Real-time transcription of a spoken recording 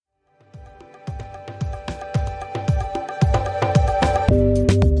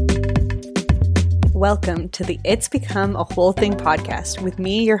Welcome to the It's Become a Whole Thing podcast with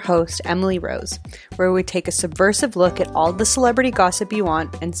me, your host, Emily Rose, where we take a subversive look at all the celebrity gossip you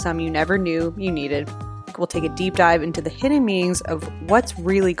want and some you never knew you needed. We'll take a deep dive into the hidden meanings of what's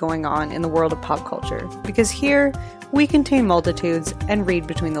really going on in the world of pop culture, because here we contain multitudes and read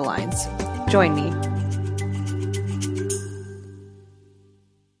between the lines. Join me.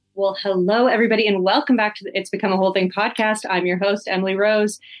 Well, hello, everybody, and welcome back to the It's Become a Whole Thing podcast. I'm your host, Emily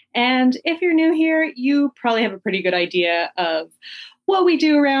Rose. And if you're new here, you probably have a pretty good idea of what we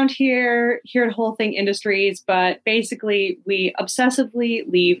do around here at Whole Thing Industries. But basically, we obsessively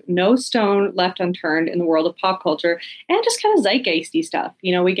leave no stone left unturned in the world of pop culture and just kind of zeitgeisty stuff.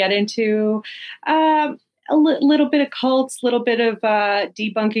 You know, we get into a little bit of cults, a little bit of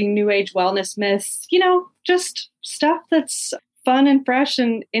debunking New Age wellness myths, you know, just stuff that's fun and fresh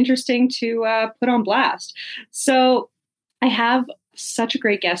and interesting to put on blast. So I have such a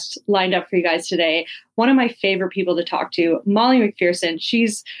great guest lined up for you guys today. One of my favorite people to talk to, Molly McPherson.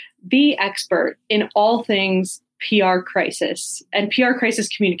 She's the expert in all things PR crisis and PR crisis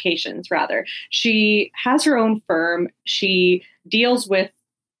communications, rather. She has her own firm. She deals with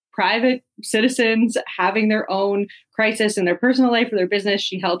private citizens having their own crisis in their personal life or their business.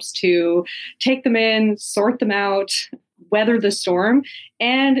 She helps to take them in, sort them out, weather the storm,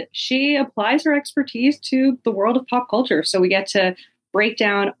 and she applies her expertise to the world of pop culture. So we get to break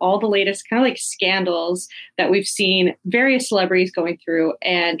down all the latest kind of like scandals that we've seen various celebrities going through,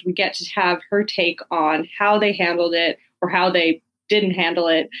 and we get to have her take on how they handled it or how they didn't handle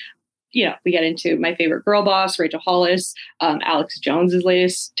it. You know, we get into my favorite girl boss, Rachel Hollis, Alex Jones's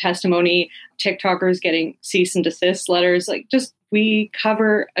latest testimony, TikTokers getting cease and desist letters, like just we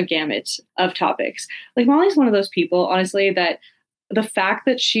cover a gamut of topics. Like Molly's one of those people, honestly, that the fact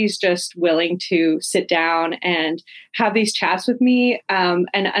that she's just willing to sit down and have these chats with me, and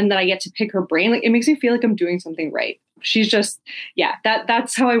that I get to pick her brain, like it makes me feel like I'm doing something right. She's just, yeah,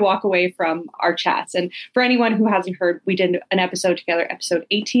 that's how I walk away from our chats. And for anyone who hasn't heard, we did an episode together, episode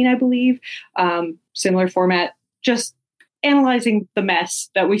 18, I believe, similar format, just analyzing the mess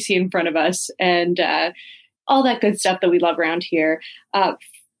that we see in front of us and all that good stuff that we love around here.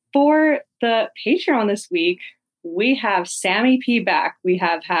 For the Patreon this week, we have Sammy P back. We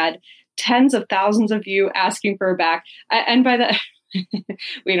have had tens of thousands of you asking for her back. And by that,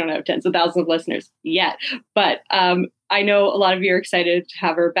 we don't have tens of thousands of listeners yet, but I know a lot of you are excited to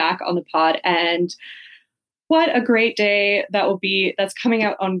have her back on the pod. And what a great day that will be. That's coming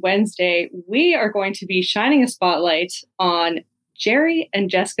out on Wednesday. We are going to be shining a spotlight on Jerry and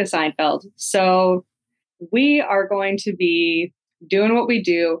Jessica Seinfeld. So we are going to be doing what we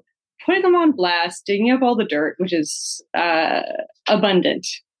do, putting them on blast, digging up all the dirt, which is abundant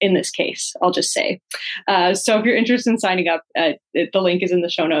in this case, I'll just say. So if you're interested in signing up, the link is in the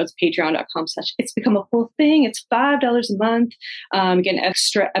show notes, patreon.com/It's Become a Whole Thing. It's $5 a month. Get an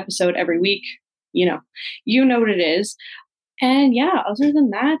extra episode every week. You know what it is. And yeah, other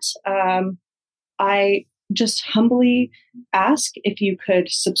than that, I just humbly ask if you could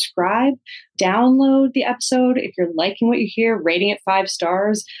subscribe, download the episode. If you're liking what you hear, rating it 5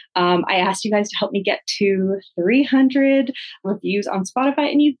 stars. I asked you guys to help me get to 300 reviews on Spotify,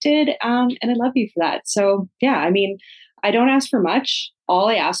 and you did. And I love you for that. So yeah, I mean, I don't ask for much. All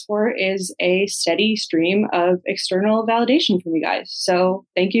I ask for is a steady stream of external validation from you guys. So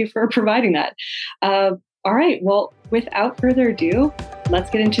thank you for providing that. All right. Well, without further ado, let's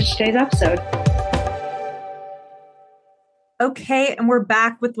get into today's episode. Okay, and we're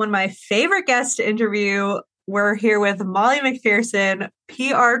back with one of my favorite guests to interview. We're here with Molly McPherson,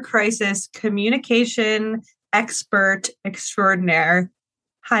 PR crisis communication expert extraordinaire.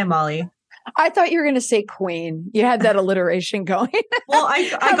 Hi, Molly. I thought you were going to say queen. You had that alliteration going. Well, I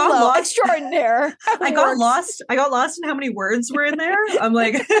got lost. Extraordinaire. I got lost in how many words were in there. I'm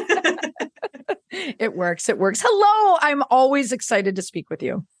like, It works. Hello. I'm always excited to speak with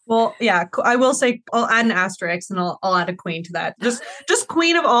you. well, yeah, I will say I'll add an asterisk and I'll add a queen to that. Just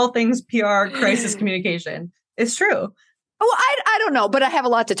queen of all things PR crisis communication. It's true. Oh, I don't know, but I have a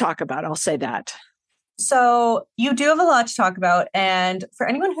lot to talk about. I'll say that. So you do have a lot to talk about. And for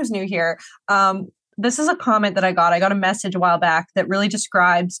anyone who's new here, this is a comment that I got. I got a message a while back that really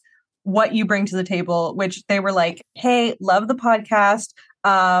describes what you bring to the table, which they were like, hey, love the podcast.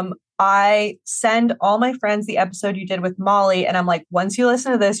 I send all my friends the episode you did with Molly. And I'm like, once you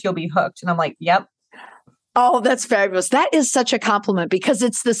listen to this, you'll be hooked. And I'm like, yep. Oh, that's fabulous. That is such a compliment because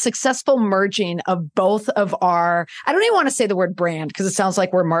it's the successful merging of both of our, I don't even want to say the word brand because it sounds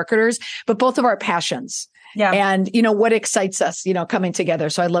like we're marketers, but both of our passions. Yeah. And, what excites us, coming together.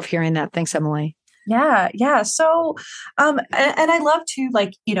 So I love hearing that. Thanks, Emily. Yeah. Yeah. So, and I love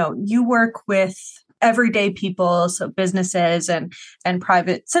to you work with everyday people, so businesses and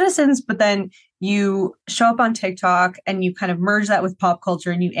private citizens, but then you show up on TikTok and you kind of merge that with pop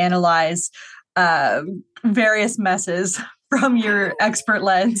culture and you analyze various messes from your expert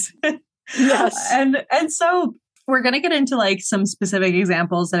lens. Yes. And so we're going to get into like some specific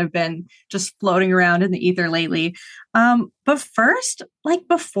examples that have been just floating around in the ether lately. But first, like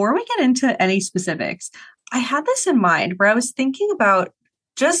before we get into any specifics, I had this in mind where I was thinking about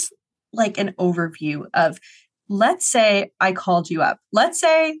just like an overview of, let's say I called you up. Let's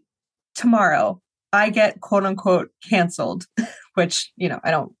say tomorrow I get quote unquote canceled, which, you know,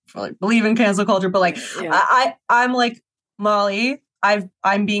 I don't really believe in cancel culture, but like I'm like, Molly,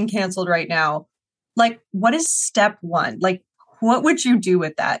 I'm being canceled right now. Like, what is step one? Like, what would you do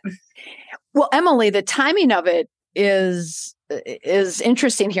with that? Well, Emily, the timing of it is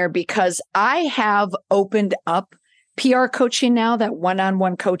interesting here because I have opened up PR coaching now, that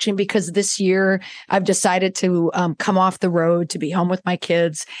one-on-one coaching, because this year I've decided to come off the road, to be home with my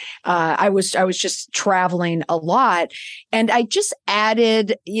kids. I was just traveling a lot, and I just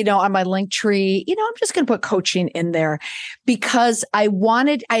added, on my link tree, I'm just going to put coaching in there because I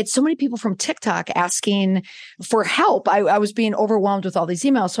had so many people from TikTok asking for help. I was being overwhelmed with all these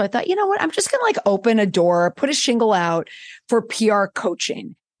emails. So I thought, you know what, I'm just going to like open a door, put a shingle out for PR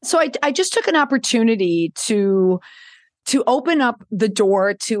coaching. So I just took an opportunity to open up the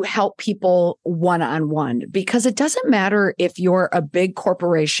door to help people one-on-one, because it doesn't matter if you're a big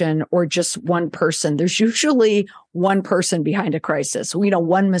corporation or just one person. There's usually one person behind a crisis,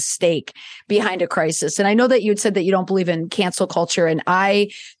 one mistake behind a crisis. And I know that you'd said that you don't believe in cancel culture, and I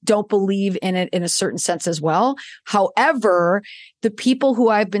don't believe in it in a certain sense as well. However, the people who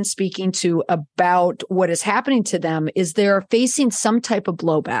I've been speaking to about what is happening to them is they're facing some type of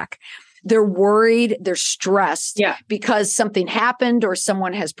blowback. They're worried, they're stressed because something happened or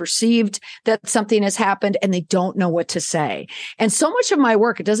someone has perceived that something has happened and they don't know what to say. And so much of my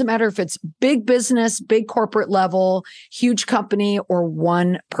work, it doesn't matter if it's big business, big corporate level, huge company, or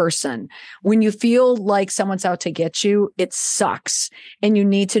one person. When you feel like someone's out to get you, it sucks and you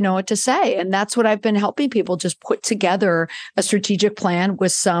need to know what to say. And that's what I've been helping people just put together a strategic plan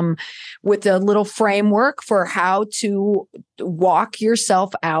with a little framework for how to walk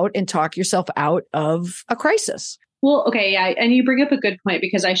yourself out and talk yourself out of a crisis. Well, okay. Yeah. And you bring up a good point,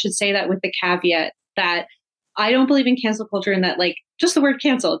 because I should say that with the caveat that I don't believe in cancel culture, and that like just the word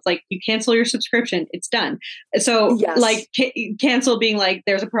cancel, it's like you cancel your subscription, it's done. So like cancel being like,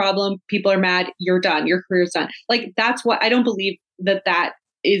 there's a problem, people are mad, you're done, your career's done. Like, that's what I don't believe that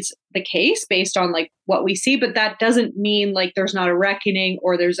is the case based on like what we see, but that doesn't mean like there's not a reckoning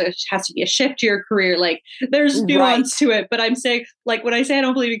or has to be a shift to your career. Like there's nuance to it, but I'm saying like when I say I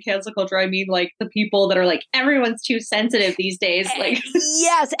don't believe in cancel culture, I mean like the people that are like, everyone's too sensitive these days. Like,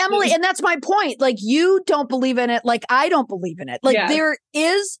 yes, Emily. And that's my point. Like you don't believe in it. Like I don't believe in it. Like there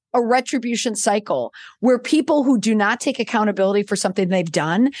is a retribution cycle where people who do not take accountability for something they've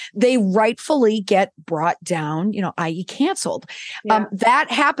done, they rightfully get brought down, i.e. canceled.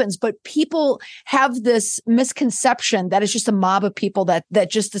 That happens, but people have this misconception that it's just a mob of people that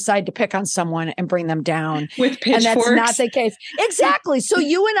just decide to pick on someone and bring them down. With pitchforks. And that's not the case. Exactly. So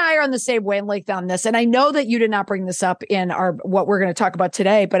you and I are on the same wavelength on this. And I know that you did not bring this up in what we're going to talk about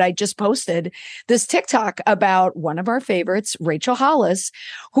today, but I just posted this TikTok about one of our favorites, Rachel Hollis,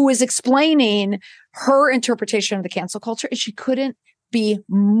 who is explaining her interpretation of the cancel culture, and she couldn't be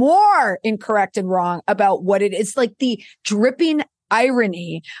more incorrect and wrong about what it is. Like the dripping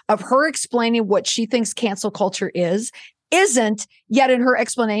irony of her explaining what she thinks cancel culture isn't, yet in her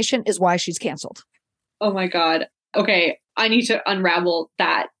explanation is why she's canceled. Oh my God. Okay. I need to unravel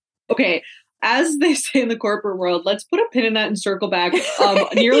that. Okay. As they say in the corporate world, let's put a pin in that and circle back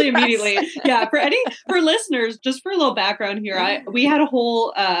nearly immediately. Yeah. For listeners, just for a little background here, we had a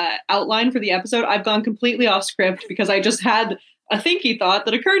whole outline for the episode. I've gone completely off script because I just had a thinky thought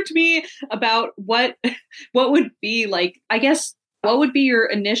that occurred to me about what would be like, I guess, what would be your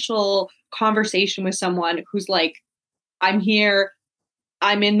initial conversation with someone who's like, I'm here,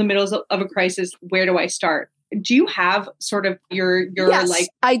 I'm in the middle of a crisis, where do I start? Do you have sort of your yes, like?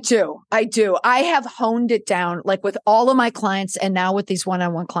 I do. I have honed it down, like with all of my clients and now with these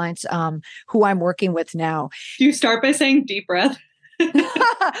one-on-one clients who I'm working with now. Do you start by saying deep breath?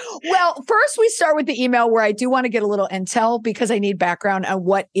 Well, first we start with the email where I do want to get a little intel because I need background on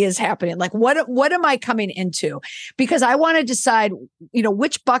what is happening. Like what am I coming into? Because I want to decide,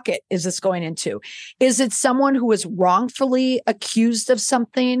 which bucket is this going into? Is it someone who is wrongfully accused of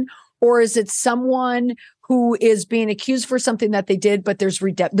something, or is it someone who is being accused for something that they did, but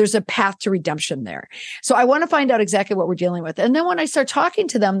there's a path to redemption there. So I want to find out exactly what we're dealing with. And then when I start talking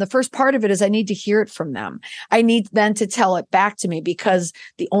to them, the first part of it is I need to hear it from them. I need them to tell it back to me, because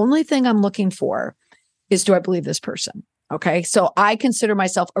the only thing I'm looking for is, do I believe this person? Okay. So I consider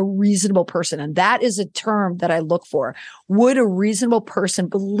myself a reasonable person. And that is a term that I look for. Would a reasonable person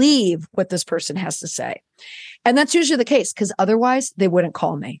believe what this person has to say? And that's usually the case, because otherwise they wouldn't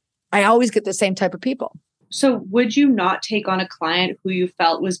call me. I always get the same type of people. So would you not take on a client who you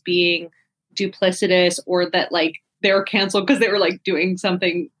felt was being duplicitous, or that like they were canceled because they were like doing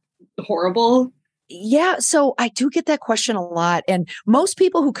something horrible? Yeah. So I do get that question a lot. And most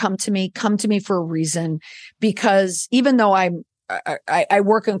people who come to me for a reason, because even though I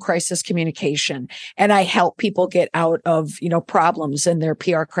work in crisis communication and I help people get out of, problems and their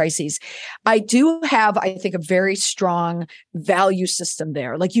PR crises, I do have, I think, a very strong value system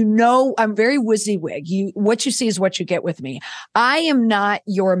there. Like, I'm very WYSIWYG. What you see is what you get with me. I am not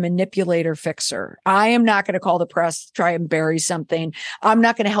your manipulator fixer. I am not going to call the press to try and bury something. I'm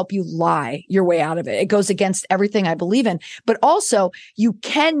not going to help you lie your way out of it. It goes against everything I believe in. But also, you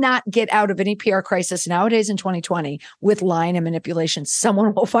cannot get out of any PR crisis nowadays in 2020 with lying and manipulation.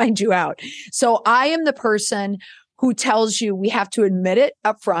 Someone will find you out. So I am the person who tells you we have to admit it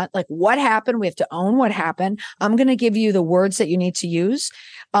up front, like what happened. We have to own what happened. I'm going to give you the words that you need to use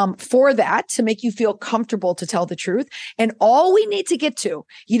for that to make you feel comfortable to tell the truth. And all we need to get to,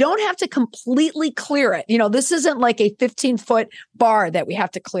 you don't have to completely clear it. This isn't like a 15-foot bar that we have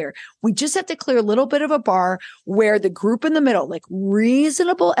to clear. We just have to clear a little bit of a bar where the group in the middle, like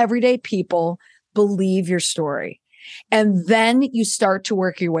reasonable everyday people, believe your story. And then you start to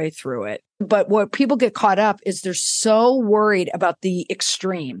work your way through it. But what people get caught up is they're so worried about the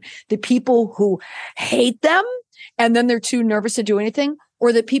extreme, the people who hate them and then they're too nervous to do anything,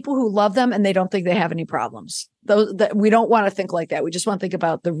 or the people who love them and they don't think they have any problems. We don't want to think like that. We just want to think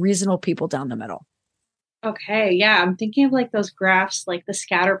about the reasonable people down the middle. Okay. Yeah. I'm thinking of like those graphs, like the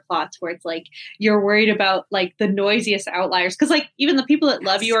scatter plots, where it's like you're worried about like the noisiest outliers. Cause like even the people that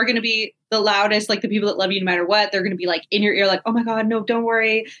love you are going to be the loudest, like the people that love you no matter what, they're going to be like in your ear, like, oh my God, no, don't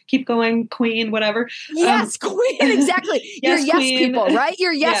worry. Keep going, queen, whatever. Yes, queen. Exactly. Yes, You're queen. yes people, right?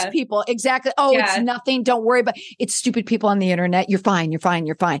 You're yes people. Exactly. Oh, It's nothing. Don't worry about it's stupid people on the internet. You're fine. You're fine.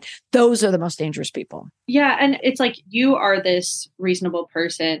 You're fine. Those are the most dangerous people. Yeah. And it's like, you are this reasonable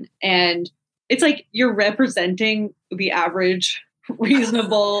person, and it's like you're representing the average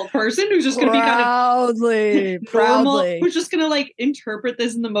reasonable person who's just going to be kind of normal, who's just going to like interpret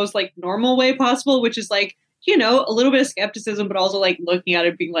this in the most like normal way possible, which is like, a little bit of skepticism, but also like looking at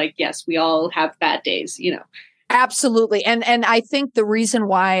it being like, yes, we all have bad days, Absolutely. And I think the reason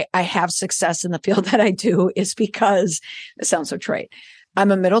why I have success in the field that I do is because it sounds so trite.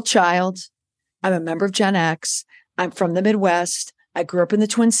 I'm a middle child. I'm a member of Gen X. I'm from the Midwest. I grew up in the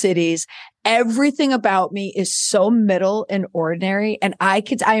Twin Cities. Everything about me is so middle and ordinary. And I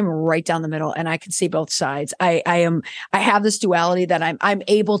am right down the middle, and I can see both sides. I have this duality that I'm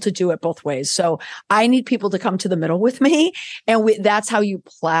able to do it both ways. So I need people to come to the middle with me. And that's how you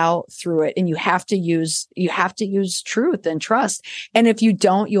plow through it. And you have to use truth and trust. And if you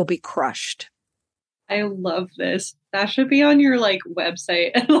don't, you'll be crushed. I love this. That should be on your like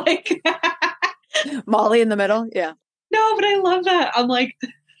website. Like Molly in the middle. Yeah. No, but I love that. I'm like,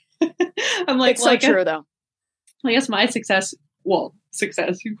 it's so true though. I guess my success,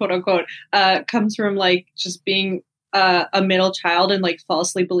 quote unquote, comes from like just being a middle child and like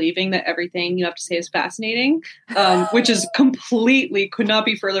falsely believing that everything you have to say is fascinating, which is completely could not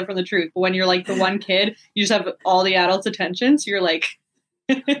be further from the truth. But when you're like the one kid, you just have all the adults' attention. So you're like,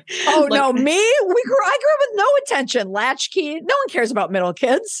 oh no, me? I grew up with no attention, latchkey. No one cares about middle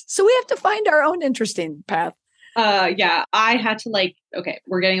kids. So we have to find our own interesting path. I had to like, okay,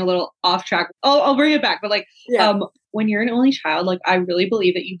 we're getting a little off track. I'll bring it back. But like, when you're an only child, like I really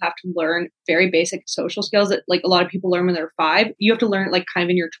believe that you have to learn very basic social skills that like a lot of people learn when they're 5. You have to learn like kind of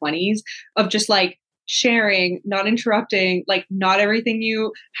in your 20s of just like sharing, not interrupting, like not everything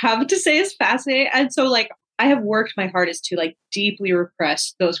you have to say is fascinating. And so like, I have worked my hardest to like deeply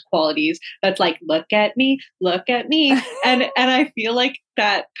repress those qualities. That's like, look at me. And I feel like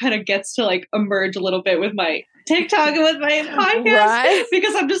that kind of gets to like emerge a little bit with my TikTok and with my podcast, right?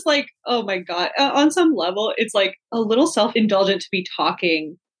 Because I'm just like, oh my God, on some level, it's like a little self-indulgent to be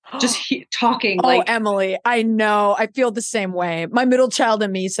talking. Talking. Oh, like, Emily, I know. I feel the same way. My middle child in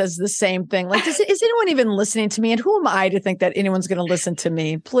me says the same thing. Like, is anyone even listening to me? And who am I to think that anyone's going to listen to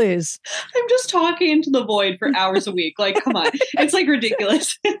me? Please. I'm just talking into the void for hours a week. Like, come on. It's like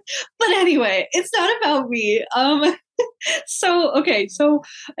ridiculous. But anyway, it's not about me. So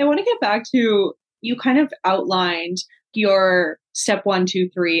I want to get back to you kind of outlined your step 1, 2,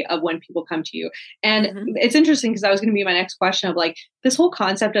 3 of when people come to you. And it's interesting because that was going to be my next question of like this whole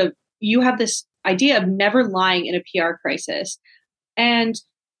concept of you have this idea of never lying in a PR crisis. And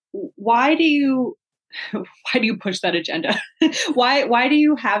why do you push that agenda? why do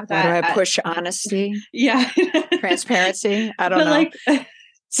you have that? Why do I push honesty? Yeah. Transparency? I don't know. Like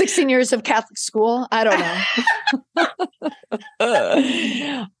 16 years of Catholic school? I don't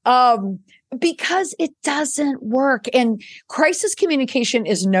know. Because it doesn't work. And crisis communication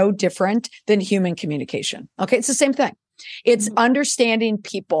is no different than human communication. Okay. It's the same thing. It's understanding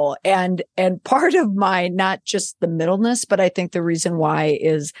people and part of my, not just the middleness, but I think the reason why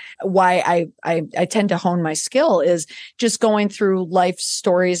I tend to hone my skill is just going through life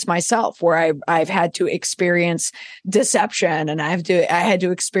stories myself where I've had to experience deception and I had to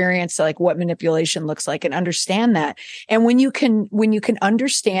experience like what manipulation looks like and understand that. And when you can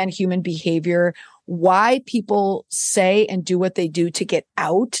understand human behavior, why people say and do what they do to get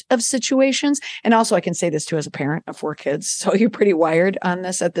out of situations. And also I can say this too as a parent of 4 kids. So you're pretty wired on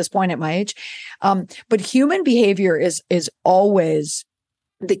this at this point at my age. But human behavior is always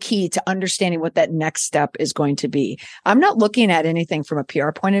the key to understanding what that next step is going to be. I'm not looking at anything from a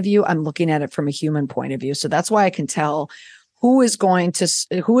PR point of view. I'm looking at it from a human point of view. So that's why I can tell who is going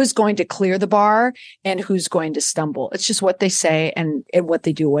to clear the bar and who's going to stumble. It's just what they say and what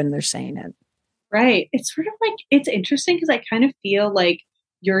they do when they're saying it. Right. It's sort of like, it's interesting because I kind of feel like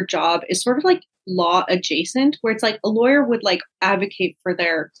your job is sort of like law adjacent, where it's like a lawyer would like advocate for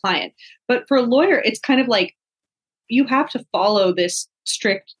their client. But for a lawyer, it's kind of like you have to follow this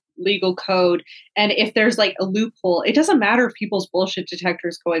strict legal code. And if there's like a loophole, it doesn't matter if people's bullshit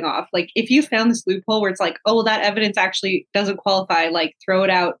detectors going off. Like if you found this loophole where it's like, oh, that evidence actually doesn't qualify, like throw it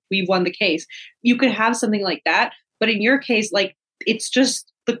out, we've won the case. You could have something like that. But in your case, like it's just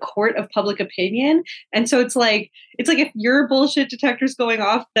the court of public opinion. And so it's like if your bullshit detector's going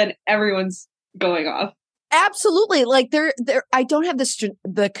off, then everyone's going off. Absolutely. Like I don't have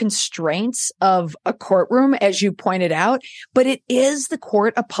the constraints of a courtroom, as you pointed out, but it is the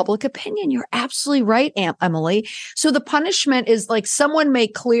court of public opinion. You're absolutely right, Emily. So the punishment is like someone may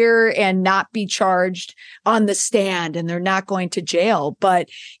clear and not be charged on the stand and they're not going to jail. But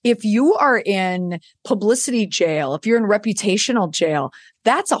if you are in publicity jail, if you're in reputational jail,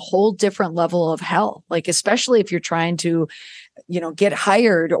 that's a whole different level of hell. Like, especially if you're trying to, get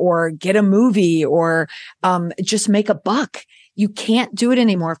hired or get a movie or just make a buck. You can't do it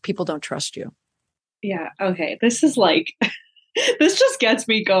anymore if people don't trust you. Yeah. Okay. This is like, this just gets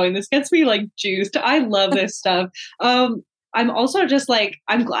me going. This gets me like juiced. I love this stuff. I'm also just like,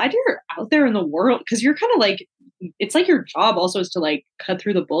 I'm glad you're out there in the world because you're kind of like, it's like your job also is to like cut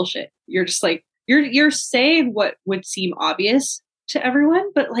through the bullshit. You're just like, you're saying what would seem obvious to everyone,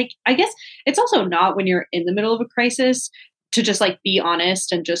 but like, I guess it's also not when you're in the middle of a crisis to just like be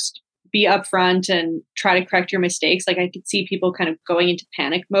honest and just be upfront and try to correct your mistakes. Like I could see people kind of going into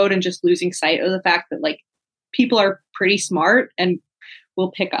panic mode and just losing sight of the fact that like people are pretty smart and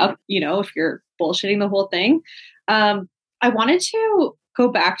will pick up, if you're bullshitting the whole thing. I wanted to go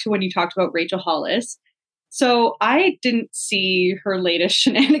back to when you talked about Rachel Hollis. So I didn't see her latest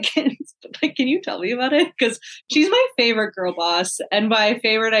shenanigans, but like, can you tell me about it? Because she's my favorite girl boss. And by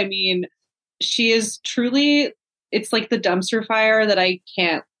favorite, I mean, she is truly, it's like the dumpster fire that I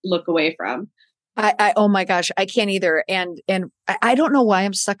can't look away from. I oh my gosh, I can't either. And I don't know why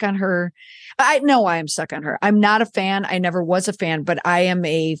I'm stuck on her. I know why I'm stuck on her. I'm not a fan. I never was a fan, but I am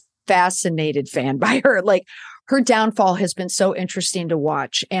a fascinated fan by her. Like her downfall has been so interesting to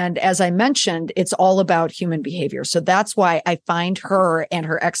watch. And as I mentioned, it's all about human behavior. So that's why I find her and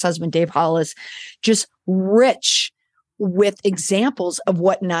her ex-husband, Dave Hollis, just rich with examples of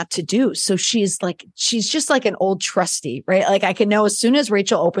what not to do. So she's just like an old trustee, right? Like I can know as soon as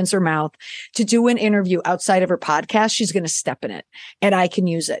Rachel opens her mouth to do an interview outside of her podcast, she's going to step in it and I can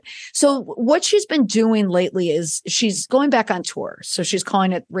use it. So what she's been doing lately is she's going back on tour. So she's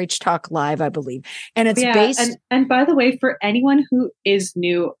calling it Rach Talk Live, I believe. And it's based. And by the way, for anyone who is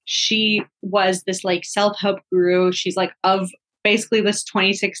new, she was this like self-help guru. She's like of basically this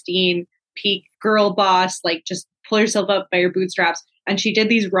 2016 peak girl boss, like just pull yourself up by your bootstraps. And she did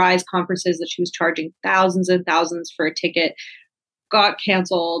these Rise conferences that she was charging thousands and thousands for a ticket, got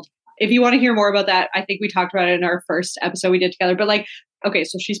canceled. If you want to hear more about that, I think we talked about it in our first episode we did together. But like, okay,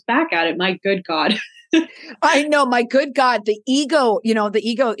 so she's back at it. My good God. I know, my good God, the ego,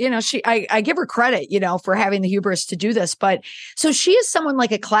 I give her credit, for having the hubris to do this. But so she is someone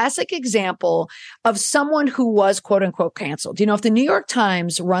like a classic example of someone who was quote unquote canceled. If the New York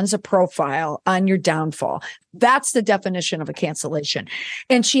Times runs a profile on your downfall, That's the definition of a cancellation.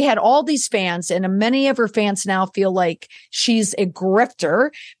 And she had all these fans, and many of her fans now feel like she's a grifter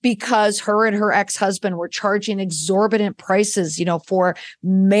because her and her ex-husband were charging exorbitant prices, for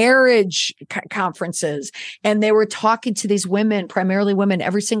marriage conferences. And they were talking to these women, primarily women,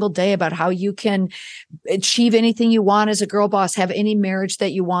 every single day about how you can achieve anything you want as a girl boss, have any marriage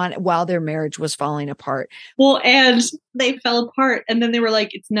that you want, while their marriage was falling apart. Well, and they fell apart. And then they were like,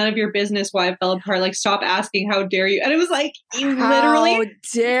 it's none of your business why it fell apart. Like, stop asking, how dare you? And it was like, how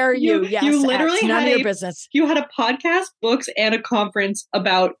dare you? Yes, you literally none had of your business. You had a podcast, books, and a conference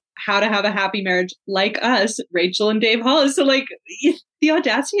about how to have a happy marriage, like us, Rachel and Dave Hollis. So like, the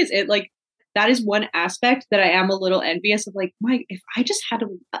audacity is it. Like, that is one aspect that I am a little envious of. Like, Mike, if I just had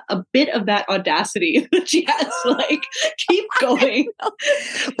a bit of that audacity that she has, like, keep going.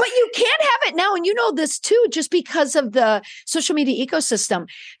 But you can't have it now. And you know this too, just because of the social media ecosystem.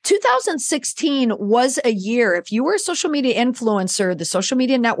 2016 was a year. If you were a social media influencer, the social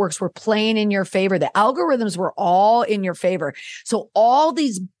media networks were playing in your favor. The algorithms were all in your favor. So all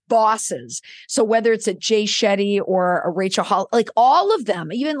these bosses. So whether it's a Jay Shetty or a Rachel Hall, like all of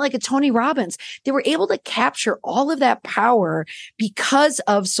them, even like a Tony Robbins, they were able to capture all of that power because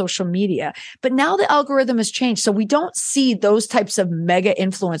of social media. But now the algorithm has changed. So we don't see those types of mega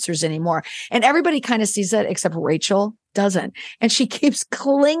influencers anymore. And everybody kind of sees that except Rachel doesn't. And she keeps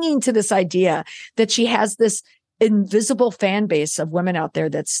clinging to this idea that she has this invisible fan base of women out there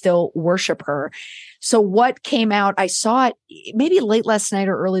that still worship her. So what came out, I saw it maybe late last night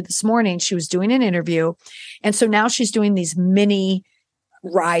or early this morning. She was doing an interview. And so now she's doing these mini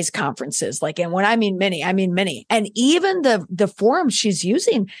Rise conferences. Like, and when I mean many, I mean many. And even the forums she's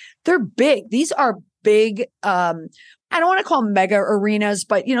using, they're big. These are big, I don't want to call them mega arenas,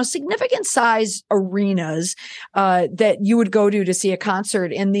 but, significant size arenas that you would go to see a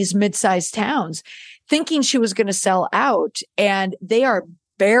concert in these mid-sized towns, thinking she was going to sell out. And they are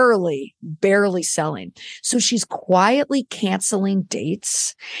barely selling. So she's quietly canceling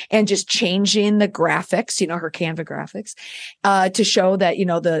dates and just changing the graphics, her Canva graphics, to show that,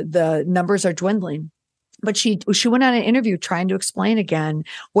 the numbers are dwindling. But she went on an interview trying to explain again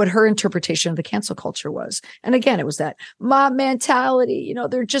what her interpretation of the cancel culture was. And again, it was that mob mentality,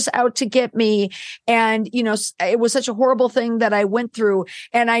 they're just out to get me. And, it was such a horrible thing that I went through.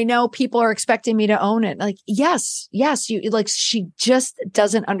 And I know people are expecting me to own it. Like, yes, she just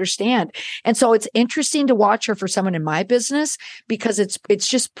doesn't understand. And so it's interesting to watch her for someone in my business, because it's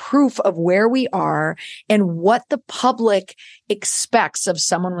just proof of where we are and what the public expects of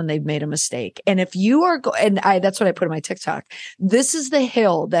someone when they've made a mistake. And if you are that's what I put in my TikTok. This is the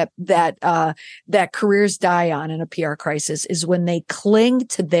hill that careers die on in a PR crisis, is when they cling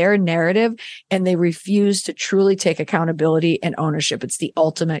to their narrative and they refuse to truly take accountability and ownership. It's the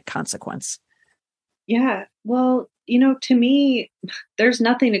ultimate consequence. Yeah. Well, to me, there's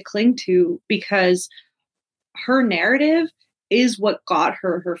nothing to cling to, because her narrative is what got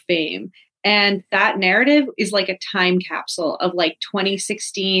her fame. And that narrative is like a time capsule of like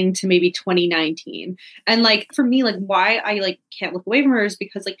 2016 to maybe 2019. And like, for me, like, why I like can't look away from her is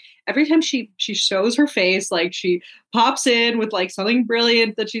because like every time she shows her face, like she pops in with like something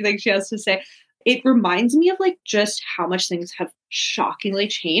brilliant that she thinks she has to say. It reminds me of like just how much things have shockingly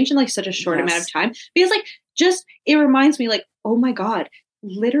changed in like such a short amount of time. Because like, it reminds me like, oh my God,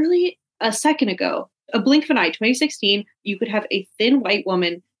 literally a second ago, a blink of an eye, 2016, you could have a thin white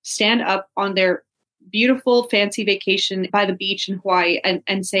woman stand up on their beautiful fancy vacation by the beach in Hawaii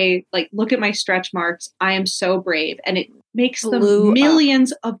and say like, look at my stretch marks. I am so brave. And it makes them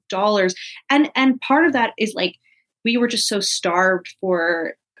millions of dollars. And part of that is like, we were just so starved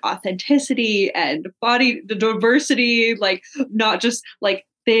for authenticity and body, the diversity, like not just like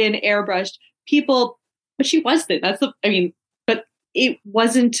thin airbrushed people, but she was thin. But it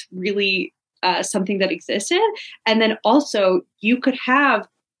wasn't really something that existed. And then also you could have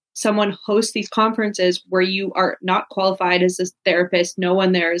someone host these conferences where you are not qualified as a therapist. No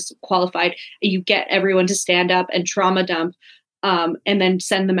one there is qualified. And you get everyone to stand up and trauma dump and then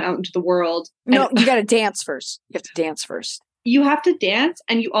send them out into the world. No, you got to dance first. You have to dance first. You have to dance.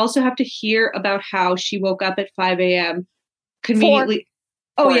 And you also have to hear about how she woke up at 5 a.m. conveniently.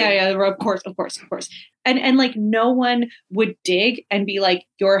 Yeah. Of course. And like no one would dig and be like,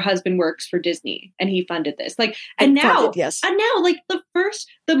 your husband works for Disney and he funded this. Like, and now like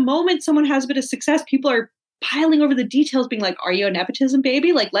the moment someone has a bit of success, people are piling over the details being like, are you a nepotism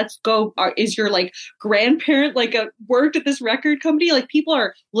baby? Like, let's go. Is your like grandparent like worked at this record company? Like people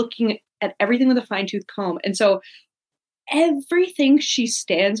are looking at everything with a fine tooth comb. And so everything she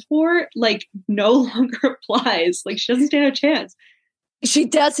stands for, like no longer applies. Like she doesn't stand a chance. She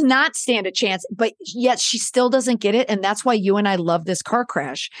does not stand a chance, but yet she still doesn't get it. And that's why you and I love this car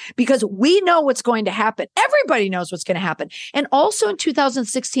crash, because we know what's going to happen. Everybody knows what's going to happen. And also in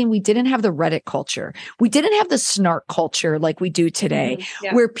 2016, we didn't have the Reddit culture. We didn't have the snark culture like we do today,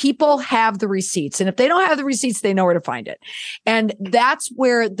 where people have the receipts. And if they don't have the receipts, they know where to find it. And that's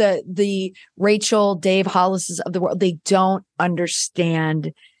where the Rachel, Dave Hollises of the world, they don't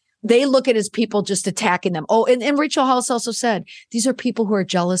understand. They look at it as people just attacking them. Oh, and Rachel Hollis also said, these are people who are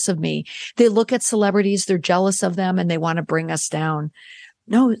jealous of me. They look at celebrities, they're jealous of them, and they want to bring us down.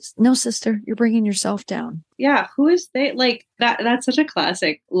 No, sister, you're bringing yourself down. Yeah. Who is they? Like that's such a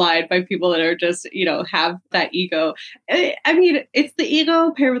classic line by people that are just, have that ego. I mean, it's the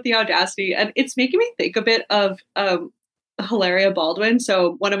ego paired with the audacity. And it's making me think a bit of Hilaria Baldwin.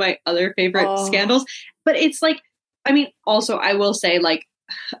 So one of my other favorite scandals. But it's like, I mean, also, I will say, like,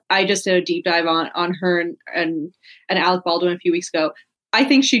 I just did a deep dive on her and Alec Baldwin a few weeks ago. I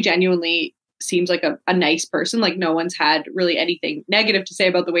think she genuinely seems like a nice person. Like, no one's had really anything negative to say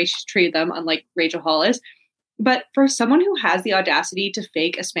about the way she's treated them, unlike Rachel Hollis. But for someone who has the audacity to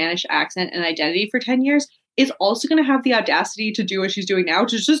fake a Spanish accent and identity for 10 years, is also going to have the audacity to do what she's doing now,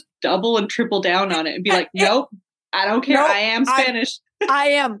 to just double and triple down on it and be like, nope, I don't care. Nope, I am Spanish. I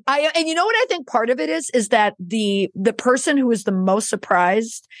am. And you know what I think part of it is that the person who was the most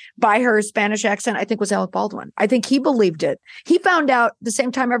surprised by her Spanish accent, I think, was Alec Baldwin. I think he believed it. He found out the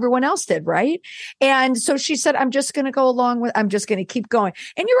same time everyone else did, right? And so she said, I'm just going to go along with, I'm just going to keep going.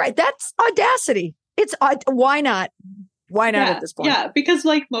 And you're right. That's audacity. It's why not? Why not at this point? Yeah, because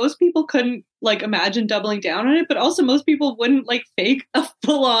like most people couldn't like imagine doubling down on it, but also most people wouldn't like fake a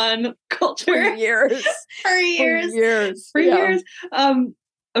full-on culture for years. For years.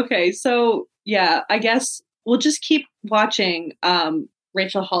 Okay, so yeah, I guess we'll just keep watching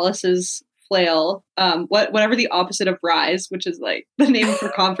Rachel Hollis's flail. Whatever the opposite of rise, which is like the name of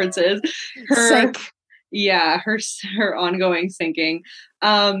her conference is. Sink. Yeah, her ongoing sinking.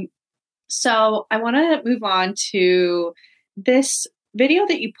 So I want to move on to this video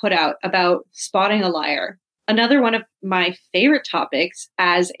that you put out about spotting a liar. Another one of my favorite topics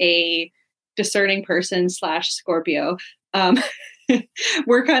as a discerning person / Scorpio.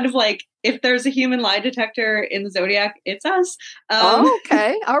 We're kind of like, if there's a human lie detector in the zodiac, it's us.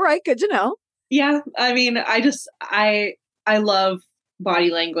 Okay. All right. Good to know. Yeah. I mean, I love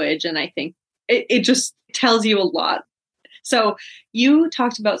body language, and I think it just tells you a lot. So you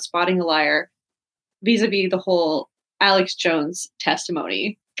talked about spotting a liar vis-a-vis the whole Alex Jones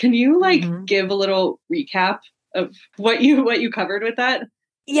testimony. Can you give a little recap of what you covered with that?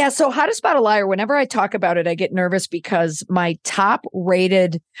 Yeah. So how to spot a liar. Whenever I talk about it, I get nervous because my top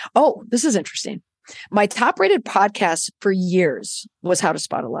rated, this is interesting. My top rated podcast for years was How to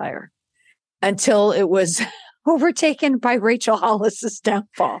Spot a Liar, until it was overtaken by Rachel Hollis's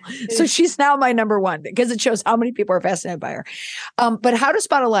downfall. So she's now my number one, because it shows how many people are fascinated by her. But How to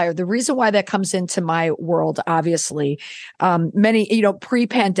Spot a Liar, the reason why that comes into my world, obviously,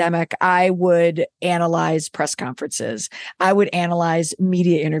 pre-pandemic, I would analyze press conferences. I would analyze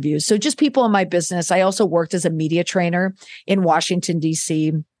media interviews. So just people in my business. I also worked as a media trainer in Washington,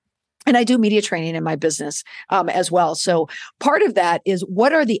 D.C., and I do media training in my business as well. So part of that is,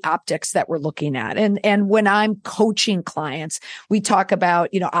 what are the optics that we're looking at? And when I'm coaching clients, we talk about,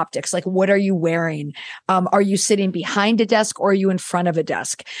 optics, like, what are you wearing? Are you sitting behind a desk, or are you in front of a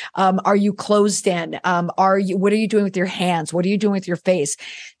desk? Are you closed in? What are you doing with your hands? What are you doing with your face?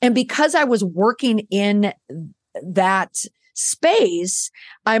 And because I was working in that space,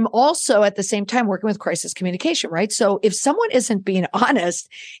 I'm also at the same time working with crisis communication, right? So if someone isn't being honest,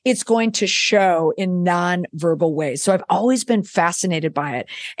 it's going to show in non-verbal ways. So I've always been fascinated by it.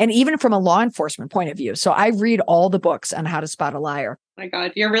 And even from a law enforcement point of view. So I read all the books on how to spot a liar. My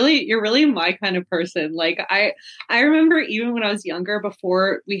God, you're really my kind of person. Like I remember even when I was younger,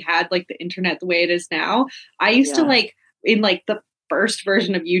 before we had like the internet the way it is now, I used to like, in like the first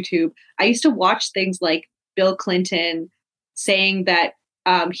version of YouTube, I used to watch things like Bill Clinton saying that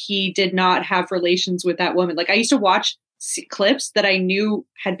he did not have relations with that woman. Like, I used to watch clips that I knew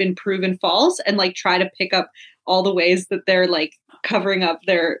had been proven false, and like try to pick up all the ways that they're like covering up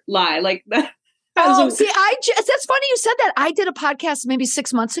their lie. Like that. That's funny you said that. I did a podcast maybe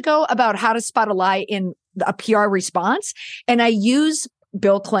 6 months ago about how to spot a lie in a PR response. And I use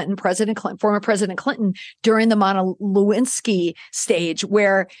Bill Clinton, former President Clinton, during the Monica Lewinsky stage,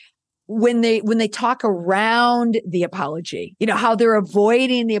 where when they talk around the apology, how they're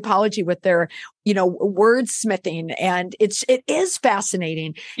avoiding the apology with their, wordsmithing. And it is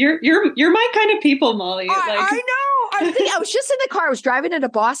fascinating. You're my kind of people, Molly. I know. I was just in the car. I was driving into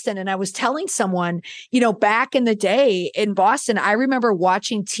Boston and I was telling someone, back in the day in Boston, I remember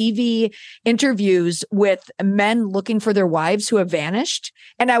watching TV interviews with men looking for their wives who have vanished.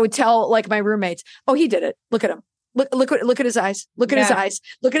 And I would tell like my roommates, oh, he did it. Look at him. Look at his eyes. Look at his eyes.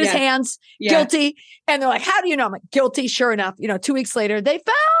 Look at his hands. Guilty. And they're like, how do you know? I'm like, guilty. Sure enough, 2 weeks later, they found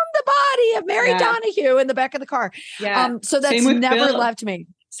the body of Mary Donahue in the back of the car. Yeah. So that's never left me.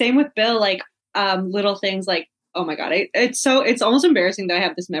 Same with Bill, like little things like, oh my God, it's almost embarrassing that I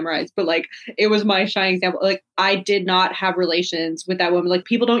have this memorized, but like, it was my shining example. Like, I did not have relations with that woman. Like,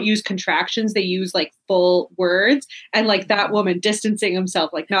 people don't use contractions. They use like full words. And like that woman distancing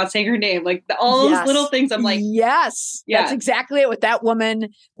himself, like not saying her name, like all those little things. I'm like, yes, that's exactly it with that woman,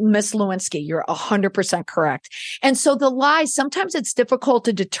 Miss Lewinsky. You're 100% correct. And so the lies, sometimes it's difficult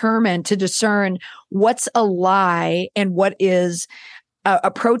to discern what's a lie and what is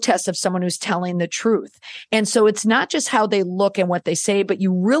a protest of someone who's telling the truth. And so it's not just how they look and what they say, but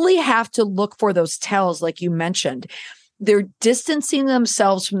you really have to look for those tells, like you mentioned. They're distancing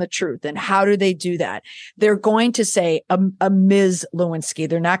themselves from the truth. And how do they do that? They're going to say a Ms. Lewinsky.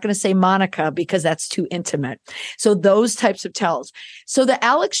 They're not going to say Monica because that's too intimate. So those types of tells. So the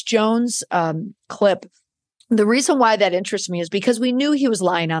Alex Jones clip, the reason why that interests me is because we knew he was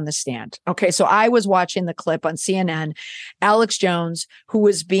lying on the stand. Okay. So I was watching the clip on CNN, Alex Jones, who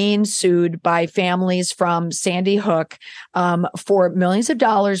was being sued by families from Sandy Hook for millions of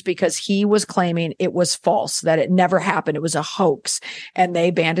dollars because he was claiming it was false, that it never happened. It was a hoax. And they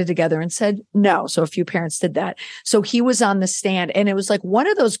banded together and said no. So a few parents did that. So he was on the stand and it was like one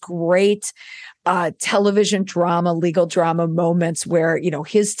of those great television drama, legal drama moments where,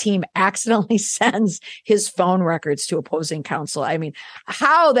 his team accidentally sends his phone records to opposing counsel. I mean,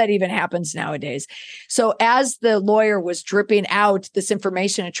 how that even happens nowadays. So as the lawyer was dripping out this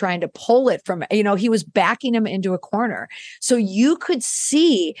information and trying to pull it from, he was backing him into a corner. So you could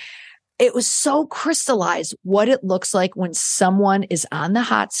see it was so crystallized what it looks like when someone is on the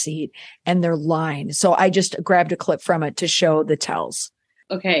hot seat and they're lying. So I just grabbed a clip from it to show the tells.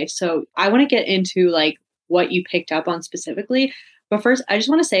 Okay, so I want to get into like what you picked up on specifically. But first, I just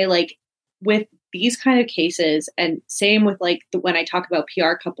want to say like with these kind of cases and same with like when I talk about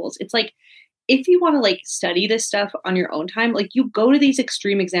PR couples, it's like if you want to like study this stuff on your own time, like you go to these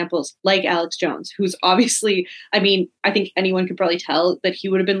extreme examples like Alex Jones, who's obviously, I mean, I think anyone could probably tell that he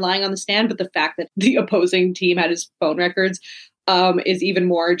would have been lying on the stand. But the fact that the opposing team had his phone records is even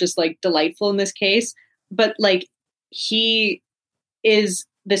more just like delightful in this case. But like he is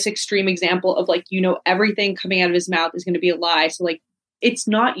this extreme example of like, everything coming out of his mouth is going to be a lie. So like, it's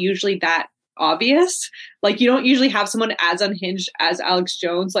not usually that obvious. Like you don't usually have someone as unhinged as Alex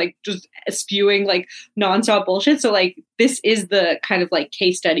Jones, like just spewing like nonstop bullshit. So like, this is the kind of like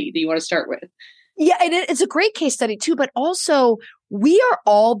case study that you want to start with. Yeah. And it's a great case study too, but also we are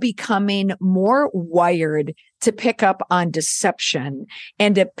all becoming more wired to pick up on deception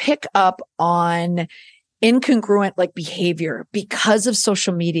and to pick up on incongruent like behavior because of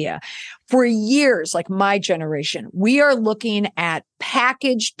social media. For years, like my generation, we are looking at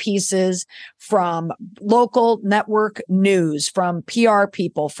packaged pieces from local network news, from PR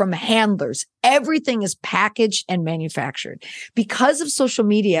people, from handlers. Everything is packaged and manufactured. Because of social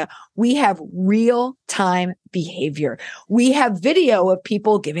media, we have real-time behavior. We have video of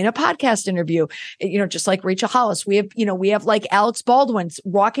people giving a podcast interview, just like Rachel Hollis. We have like Alex Baldwin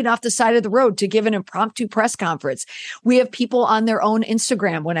walking off the side of the road to give an impromptu press conference. We have people on their own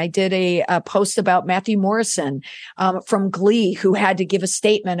Instagram. When I did a post about Matthew Morrison from Glee, who had to give a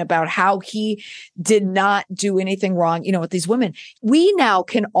statement about how he did not do anything wrong, with these women. We now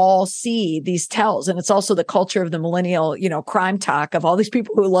can all see these tells. And it's also the culture of the millennial, crime talk of all these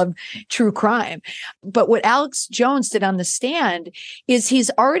people who love true crime. But what Alex Jones did on the stand is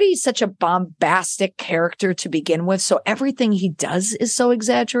he's already such a bombastic character to begin with. So everything he does is so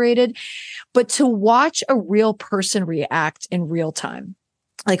exaggerated. But to watch a real person react in real time,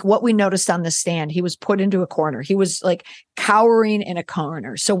 like what we noticed on the stand, he was put into a corner. He was like cowering in a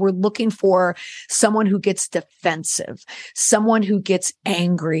corner. So we're looking for someone who gets defensive, someone who gets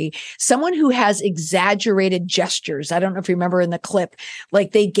angry, someone who has exaggerated gestures. I don't know if you remember in the clip,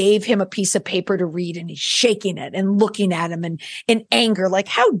 like they gave him a piece of paper to read and he's shaking it and looking at him and in anger, like,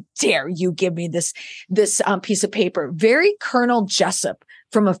 how dare you give me this piece of paper? Very Colonel Jessup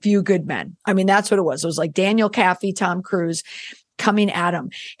from A Few Good Men. I mean, that's what it was. It was like Daniel Caffey, Tom Cruise. coming at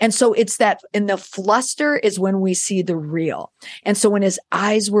him. And so it's that in the fluster is when we see the real. And so when his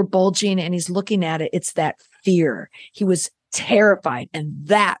eyes were bulging and he's looking at it, it's that fear. He was terrified. And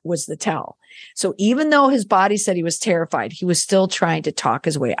that was the tell. So even though his body said he was terrified, he was still trying to talk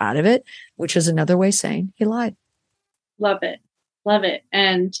his way out of it, which is another way saying he lied. Love it. Love it.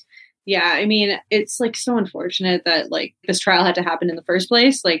 And yeah, I mean, it's like so unfortunate that like this trial had to happen in the first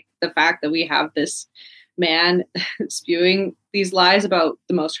place. Like the fact that we have this man spewing these lies about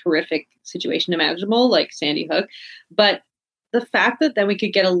the most horrific situation imaginable, like Sandy Hook. But the fact that then we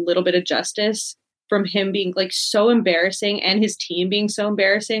could get a little bit of justice from him being like so embarrassing and his team being so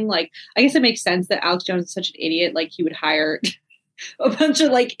embarrassing. Like, I guess it makes sense that Alex Jones is such an idiot. Like he would hire a bunch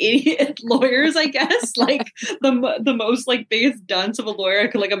of like idiot lawyers, I guess, like the most like biggest dunce of a lawyer I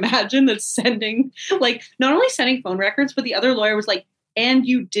could like imagine, that's sending like not only sending phone records, but the other lawyer was like, and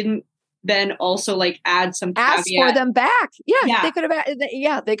you didn't then also like add some ask caveat. For them back. Yeah. They could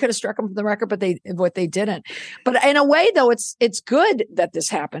have, they could have struck them from the record, but they didn't. But in a way though, it's good that this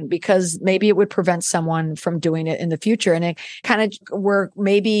happened because maybe it would prevent someone from doing it in the future. And it kind of, we're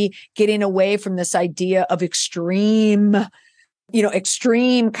maybe getting away from this idea of extreme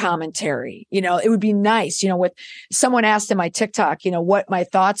commentary. It would be nice, with someone asked in my TikTok, what my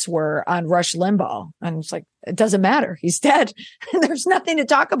thoughts were on Rush Limbaugh. And it's like, it doesn't matter. He's dead. There's nothing to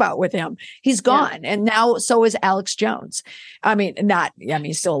talk about with him. He's gone. Yeah. And now so is Alex Jones.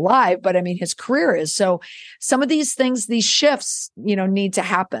 He's still alive, but his career is. So some of these things, these shifts, need to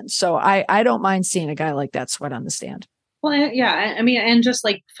happen. So I don't mind seeing a guy like that sweat on the stand. Well, yeah, and just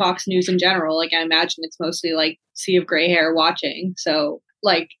like Fox News in general, like I imagine it's mostly like sea of gray hair watching. So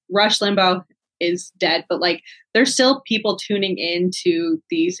like Rush Limbaugh is dead, but like there's still people tuning into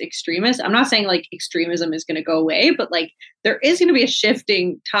these extremists. I'm not saying like extremism is going to go away, but like there is going to be a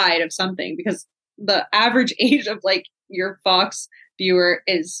shifting tide of something because the average age of like your Fox viewer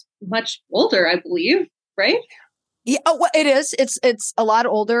is much older, I believe, right? Yeah, well, it is. It's a lot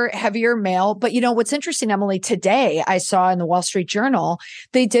older, heavier male. But what's interesting, Emily, today I saw in the Wall Street Journal,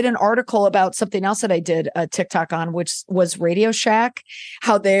 they did an article about something else that I did a TikTok on, which was Radio Shack,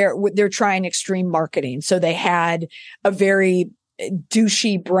 how they're trying extreme marketing. So they had a very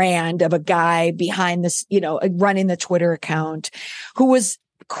douchey brand of a guy behind this, running the Twitter account who was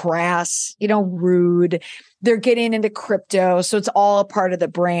crass, rude. They're getting into crypto. So it's all a part of the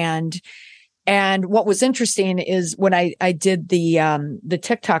brand. And what was interesting is when I did the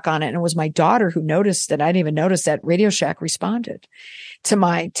TikTok on it, and it was my daughter who noticed it. I didn't even notice that Radio Shack responded to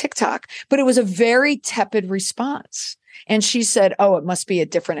my TikTok, but it was a very tepid response. And she said, "Oh, it must be a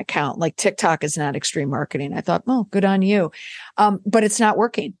different account. Like TikTok is not extreme marketing." I thought, "Oh, good on you." But it's not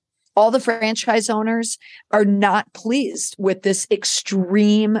working. All the franchise owners are not pleased with this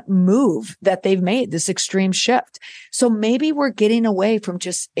extreme move that they've made, this extreme shift. So maybe we're getting away from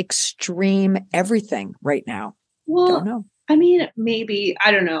just extreme everything right now. Well, don't know. Maybe,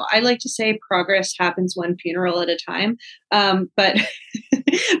 I don't know. I like to say progress happens one funeral at a time. But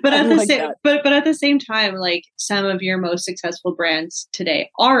at the same time, like some of your most successful brands today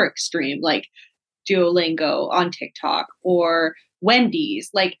are extreme, like Duolingo on TikTok or Wendy's,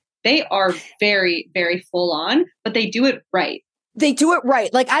 like they are very, very full on, but they do it right. They do it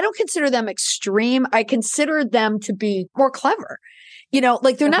right. Like, I don't consider them extreme. I consider them to be more clever.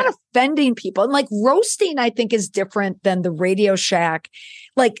 Like they're not offending people. And like roasting, I think, is different than the Radio Shack,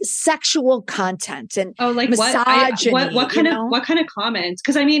 like sexual content and misogyny. What kind of comments?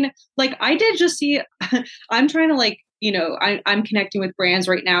 Because like I did just see, I'm trying to like, I'm connecting with brands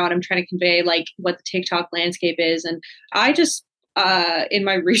right now and I'm trying to convey like what the TikTok landscape is. And I just, in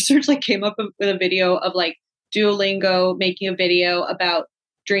my research, like came up with a video of like Duolingo making a video about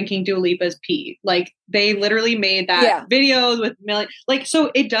drinking Dua Lipa's pee. Like they literally made that video with like,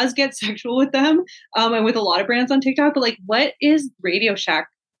 so it does get sexual with them, and with a lot of brands on TikTok, but like, what is Radio Shack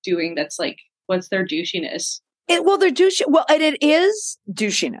doing? That's like, what's their douchiness? They're douchey. Well, and it is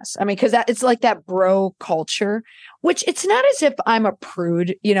douchiness. Because it's like that bro culture, which it's not as if I'm a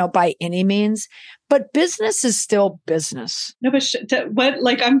prude, by any means, but business is still business. No, but what?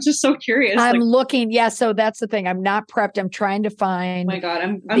 Like, I'm just so curious. I'm looking. Yeah. So that's the thing. I'm not prepped. I'm trying to find. Oh my God,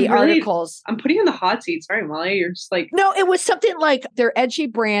 I'm the articles. I'm putting you in the hot seat. Sorry, Molly. You're just like. No, it was something like their edgy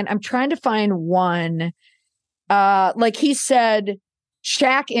brand. I'm trying to find one. Like he said.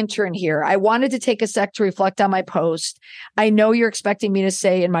 Shack intern here. I wanted to take a sec to reflect on my post. I know you're expecting me to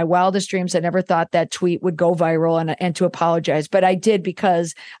say in my wildest dreams, I never thought that tweet would go viral and to apologize, but I did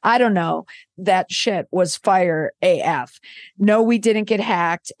because I don't know, that shit was fire AF. No, we didn't get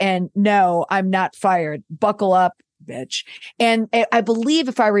hacked. And no, I'm not fired. Buckle up. bitch. And I believe,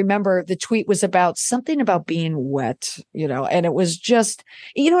 if I remember, the tweet was about something about being wet, and it was just,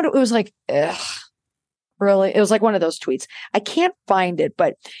 what it was like, ugh, really? It was like one of those tweets. I can't find it,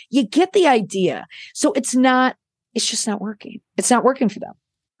 but you get the idea. So it's just not working. It's not working for them.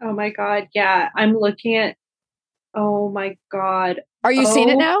 Oh my God. Yeah. I'm looking at, oh my God. Are you seeing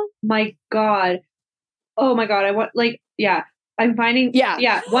it now? My God. Oh my God. Yeah. I'm finding,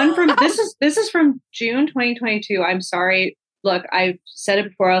 yeah. One from, this is from June 2022. I'm sorry. Look, I've said it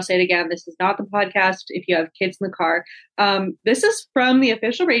before. I'll say it again. This is not the podcast if you have kids in the car. This is from the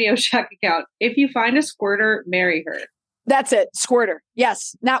official Radio Shack account. If you find a squirter, marry her. That's it. Squirter.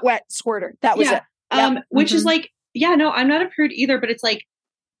 Yes. Not wet. Squirter. That was it. Yep. Which is like, no, I'm not a prude either, but it's like,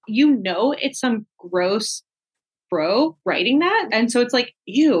 it's some gross bro writing that. And so it's like,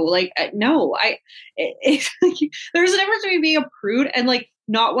 ew, like, no, there's a difference between being a prude and like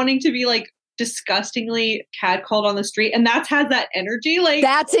not wanting to be like disgustingly catcalled on the street. And has that energy. Like,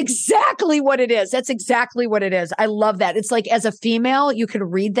 that's exactly what it is. That's exactly what it is. I love that. It's like, as a female, you can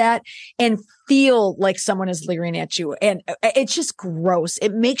read that and feel like someone is leering at you. And it's just gross.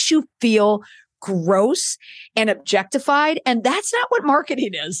 It makes you feel gross and objectified. And that's not what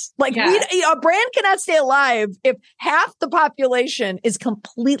marketing is. Like, a brand cannot stay alive if half the population is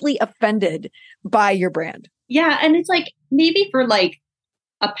completely offended by your brand. Yeah. And it's like, maybe for like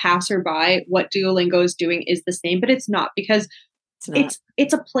a passerby, what Duolingo is doing is the same, but it's not, because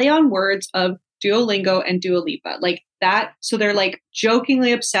it's a play on words of Duolingo and Dua Lipa, like that. So they're like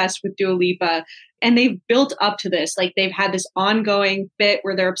jokingly obsessed with Dua Lipa, and they've built up to this. Like, they've had this ongoing bit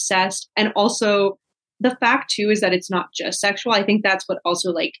where they're obsessed. And also the fact too is that it's not just sexual. I think that's what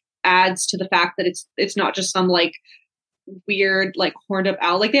also like adds to the fact that it's not just some like weird, like horned up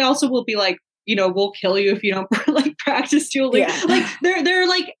owl. Like, they also will be like, we'll kill you if you don't like practice Duolingo. Yeah.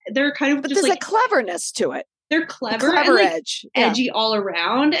 Like, they're kind of, but just there's like a cleverness to it. They're clever and like edgy all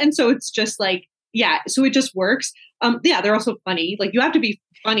around. And so it's just like, so it just works. They're also funny. Like, you have to be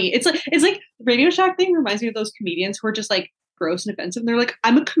funny. It's like the Radio Shack thing reminds me of those comedians who are just like gross and offensive. And they're like,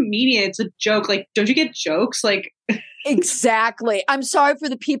 I'm a comedian. It's a joke. Like, don't you get jokes? Like, exactly. I'm sorry for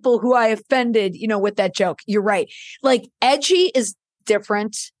the people who I offended, with that joke. You're right. Like, edgy is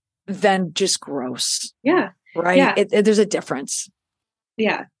different than just gross. Yeah. Right. Yeah. There's a difference.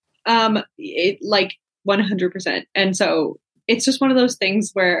 Yeah. It like 100%. And so it's just one of those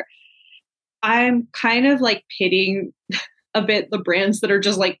things where I'm kind of like pitying a bit the brands that are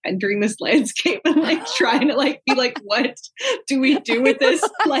just like entering this landscape and like trying to like be like, what do we do with this?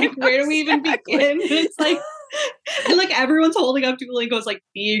 Like, where do we even begin? And it's like, and like everyone's holding up Duolingo as like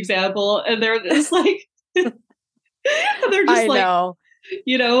the example, and they're just like, they're just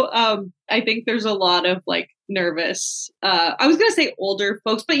I think there's a lot of like nervous, I was gonna say older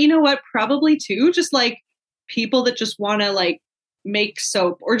folks, but you know what? Probably too, just like people that just want to like make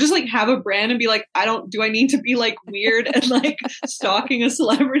soap or just like have a brand and be like, do I need to be like weird and like stalking a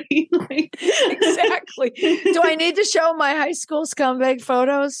celebrity? Like, exactly. Do I need to show my high school scumbag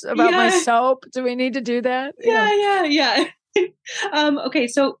photos about my soap? Do we need to do that? Yeah. Okay.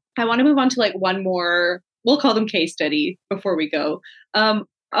 So I want to move on to like one more, we'll call them case study before we go. Of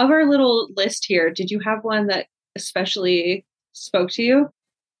our little list here, did you have one that especially spoke to you?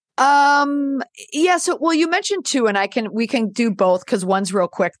 Yeah. So, well, you mentioned two, and we can do both because one's real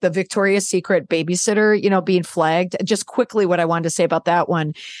quick. The Victoria's Secret babysitter, being flagged. Just quickly, what I wanted to say about that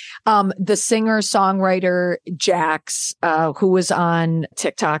one. The singer-songwriter Jax, who was on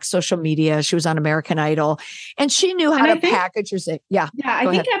TikTok, social media, she was on American Idol, and she knew how to package her thing. Yeah. Yeah.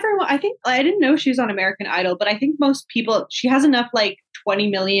 I think I didn't know she was on American Idol, but I think most people, she has enough like 20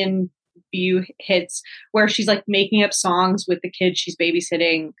 million view hits where she's like making up songs with the kids she's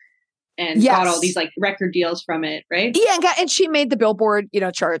babysitting. And got all these like record deals from it, right? Yeah, and she made the Billboard,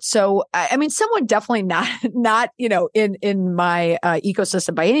 charts. So I mean, someone definitely not in my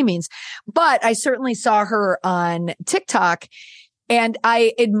ecosystem by any means, but I certainly saw her on TikTok, and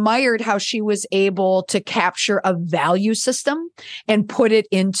I admired how she was able to capture a value system and put it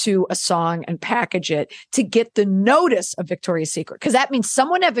into a song and package it to get the notice of Victoria's Secret, because that means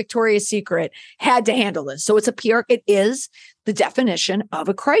someone at Victoria's Secret had to handle this. So it's a PR. It is the definition of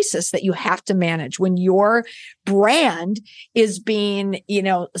a crisis that you have to manage when your brand is being,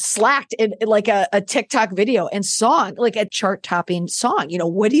 slacked in like a TikTok video and song, like a chart topping song.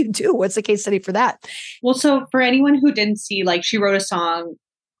 What do you do? What's the case study for that? Well, so for anyone who didn't see, like, she wrote a song,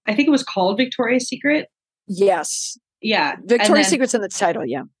 I think it was called Victoria's Secret. Yes. Yeah. Victoria's Secret's in the title.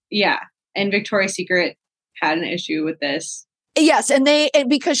 Yeah. Yeah. And Victoria's Secret had an issue with this. Yes, and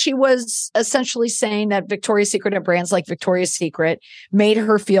because she was essentially saying that Victoria's Secret and brands like Victoria's Secret made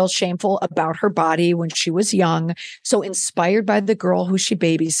her feel shameful about her body when she was young. So inspired by the girl who she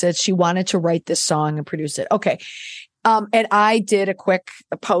babysits, she wanted to write this song and produce it. Okay. And I did a quick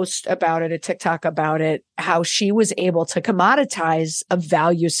post about it, a TikTok about it, how she was able to commoditize a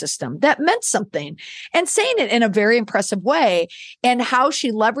value system that meant something and saying it in a very impressive way, and how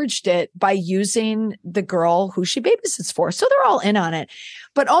she leveraged it by using the girl who she babysits for. So they're all in on it.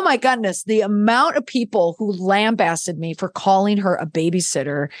 But oh my goodness, the amount of people who lambasted me for calling her a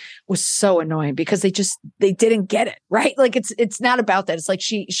babysitter was so annoying, because they didn't get it, right? Like it's not about that. It's like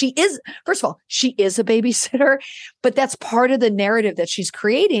she is, first of all, she is a babysitter, but that's part of the narrative that she's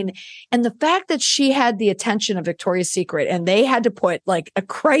creating. And the fact that she had the attention of Victoria's Secret and they had to put like a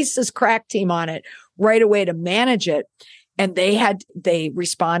crisis crack team on it right away to manage it. And they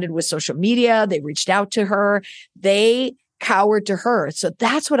responded with social media. They reached out to her. They cowered to her. So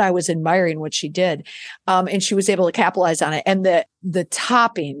that's what I was admiring what she did. And she was able to capitalize on it. And the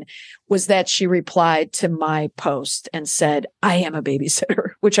topping was that she replied to my post and said, I am a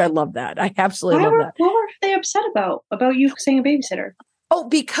babysitter, which I love that. I absolutely love that. What were they upset about you saying a babysitter? Oh,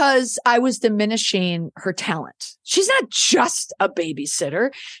 because I was diminishing her talent. She's not just a babysitter.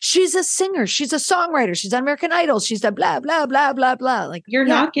 She's a singer. She's a songwriter. She's on American Idol. She's a blah, blah, blah, blah, blah. Like, you're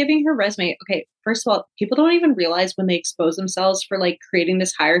not giving her resume. Okay. First of all, people don't even realize when they expose themselves for like creating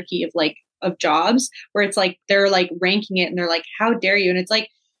this hierarchy of jobs where it's like, they're like ranking it and they're like, how dare you? And it's like,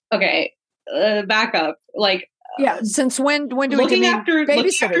 okay, back up. Like, since when do we looking after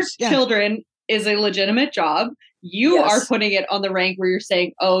children is a legitimate job. You are putting it on the rank where you're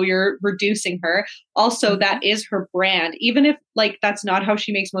saying, oh, you're reducing her. Also, that is her brand. Even if like, that's not how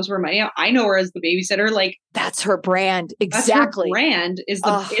she makes most of her money. I know her as the babysitter. Like, that's her brand. Exactly. That's her brand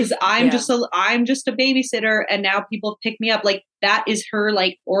I'm just a babysitter. And now people pick me up. Like, that is her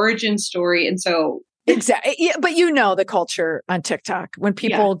like origin story. And so exactly. Yeah, but you know the culture on TikTok when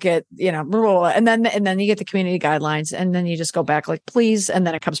people get, and then you get the community guidelines and then you just go back like, please. And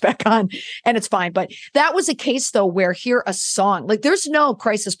then it comes back on and it's fine. But that was a case though, where hear a song, like there's no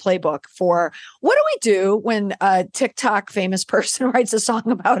crisis playbook for what do we do when a TikTok famous person writes a song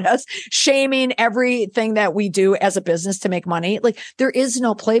about us, shaming everything that we do as a business to make money. Like there is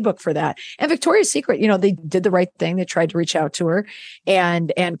no playbook for that. And Victoria's Secret, they did the right thing. They tried to reach out to her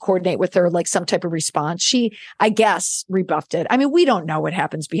and coordinate with her, like some type of response. She, I guess, rebuffed it. I mean, we don't know what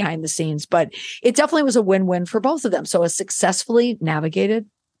happens behind the scenes, but it definitely was a win-win for both of them. So a successfully navigated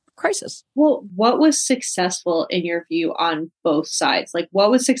crisis. Well, what was successful in your view on both sides? Like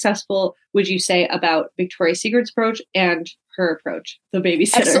what was successful, would you say, about Victoria's Secret's approach and her approach, the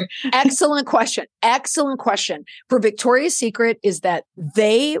babysitter? Excellent question. Excellent question. For Victoria's Secret is that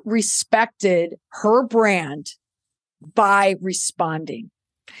they respected her brand by responding.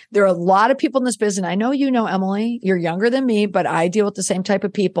 There are a lot of people in this business. I know, Emily, you're younger than me, but I deal with the same type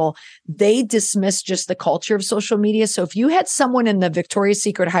of people. They dismiss just the culture of social media. So if you had someone in the Victoria's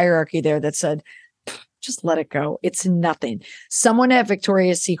Secret hierarchy there that said, just let it go, it's nothing. Someone at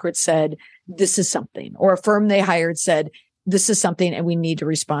Victoria's Secret said, this is something, or a firm they hired said, this is something and we need to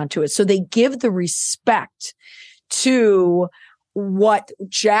respond to it. So they give the respect to what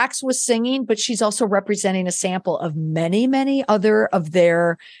Jax was singing, but she's also representing a sample of many, many other of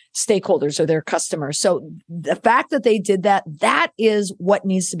their stakeholders or their customers. So the fact that they did that is what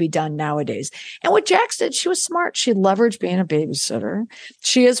needs to be done nowadays. And what Jax did, she was smart. She leveraged being a babysitter.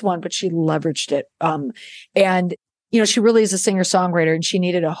 She is one, but she leveraged it. And she really is a singer-songwriter and she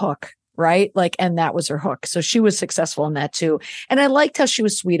needed a hook. Right. Like, and that was her hook. So she was successful in that too. And I liked how she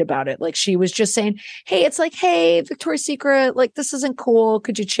was sweet about it. Like she was just saying, hey, it's like, hey, Victoria's Secret, like this isn't cool.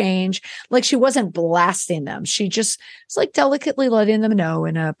 Could you change? Like she wasn't blasting them. She just was like delicately letting them know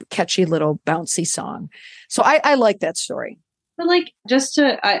in a catchy little bouncy song. So I like that story. But like,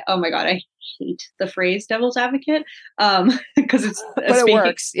 oh my God, I hate the phrase devil's advocate. Because it's, but it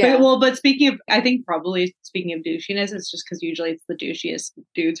works. Yeah. But speaking of douchiness, it's just because usually it's the douchiest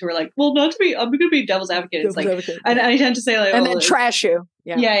dudes who are like, well, not to be, I'm going to be devil's advocate. It's like, and I tend to say like, and then trash you.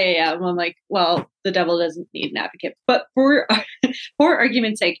 Yeah. And I'm like, well, the devil doesn't need an advocate. But for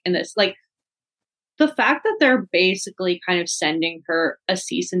argument's sake in this, like, the fact that they're basically kind of sending her a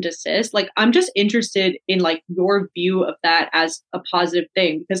cease and desist, like, I'm just interested in like your view of that as a positive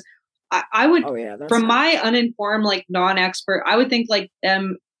thing, because I would, from my uninformed, like non-expert, I would think like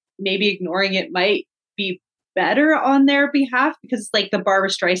them maybe ignoring it might be better on their behalf, because it's like the Barbara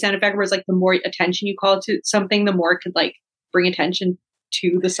Streisand effect, where it's like the more attention you call to something, the more it could like bring attention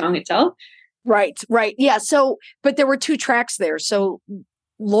to the song itself. Right. Yeah. So, but there were two tracks there. So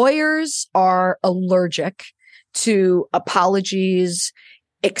lawyers are allergic to apologies,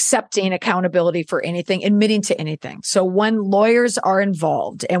 accepting accountability for anything, admitting to anything. So when lawyers are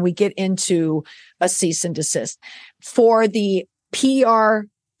involved and we get into a cease and desist for the PR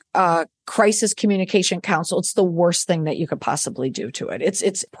crisis communication council, it's the worst thing that you could possibly do to it.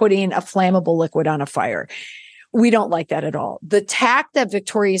 It's putting a flammable liquid on a fire. We don't like that at all. The tack that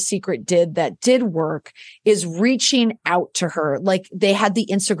Victoria's Secret did that did work is reaching out to her. Like they had the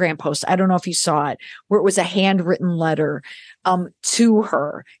Instagram post. I don't know if you saw it, where it was a handwritten letter to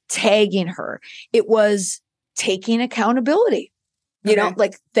her, tagging her. It was taking accountability. You know,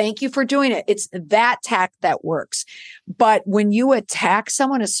 like, thank you for doing it. It's that tack that works. But when you attack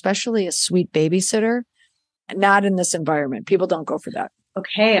someone, especially a sweet babysitter, not in this environment. People don't go for that.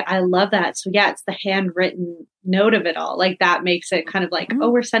 Okay, I love that. So yeah, it's the handwritten note of it all. Like that makes it kind of like, oh,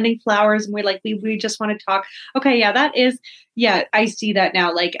 we're sending flowers and we just want to talk. Okay, yeah, that is, yeah, I see that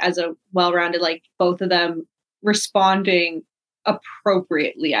now, like as a well-rounded, like both of them responding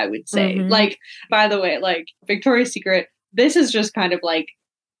appropriately, I would say. Like, by the way, like Victoria's Secret, this is just kind of like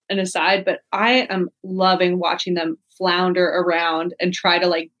an aside, but I am loving watching them flounder around and try to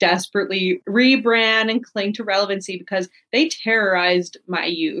like desperately rebrand and cling to relevancy because they terrorized my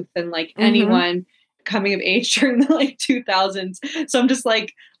youth and like anyone coming of age during the like 2000s. So I'm just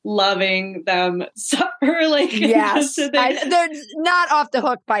like loving them suffer. Like, yes, they're not off the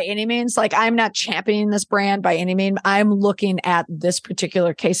hook by any means. Like I'm not championing this brand by any means. I'm looking at this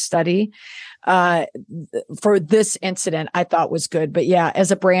particular case study for this incident I thought was good. But yeah,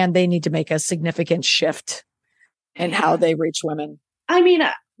 as a brand, they need to make a significant shift in how they reach women. I mean,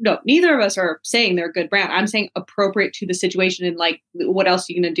 no, neither of us are saying they're a good brand. I'm saying appropriate to the situation and like, what else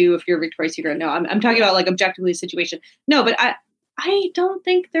are you going to do if you're Victoria's Secret? No, I'm talking about like objectively situation. No, but I don't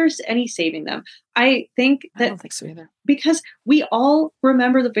think there's any saving them. I don't think so either. Because we all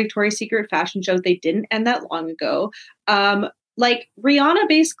remember the Victoria's Secret fashion shows. They didn't end that long ago. Like Rihanna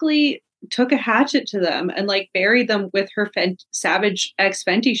basically took a hatchet to them and like buried them with her Savage X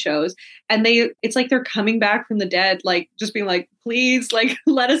Fenty shows. And it's like they're coming back from the dead, like just being like, please, like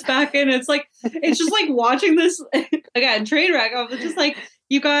let us back in. It's just like watching this again, train wreck. I was just like,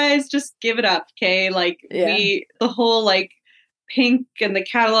 you guys just give it up. Okay. Like the whole like Pink and the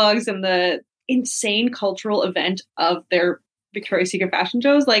catalogs and the insane cultural event of their Victoria's Secret fashion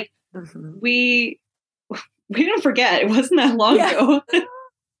shows. Like we don't forget, it wasn't that long ago.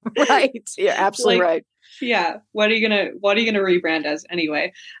 Right. Yeah, absolutely right. Yeah. What are you gonna rebrand as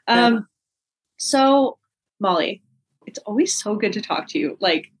anyway? So Molly, it's always so good to talk to you.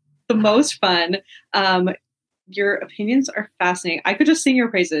 Like the most fun. Your opinions are fascinating. I could just sing your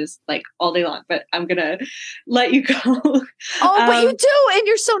praises like all day long, but I'm gonna let you go. But you do, and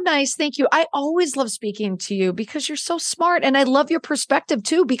you're so nice. Thank you. I always love speaking to you because you're so smart, and I love your perspective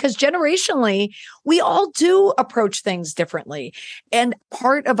too. Because generationally, we all do approach things differently, and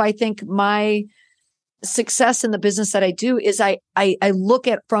part of I think my success in the business that I do is I look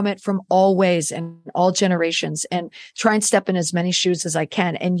at from all ways and all generations and try and step in as many shoes as I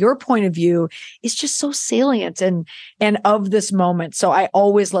can. And your point of view is just so salient and of this moment. So I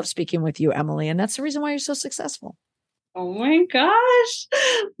always love speaking with you, Emily. And that's the reason why you're so successful. Oh my gosh,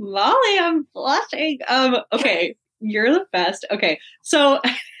 Molly, I'm blushing. Okay. You're the best. Okay. So,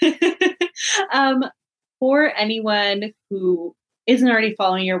 for anyone who isn't already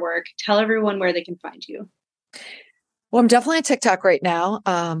following your work, tell everyone where they can find you. Well, I'm definitely on TikTok right now,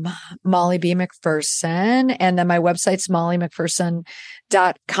 Molly B. McPherson. And then my website's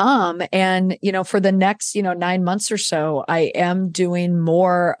mollymcpherson.com. And, for the next, 9 months or so, I am doing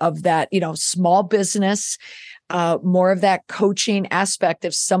more of that, small business, more of that coaching aspect.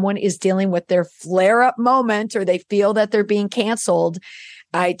 If someone is dealing with their flare-up moment or they feel that they're being canceled,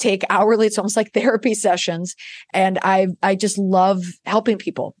 I take hourly, it's almost like therapy sessions. And I just love helping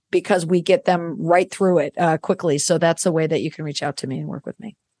people because we get them right through it quickly. So that's a way that you can reach out to me and work with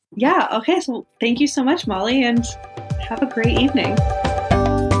me. Yeah. Okay. So thank you so much, Molly, and have a great evening.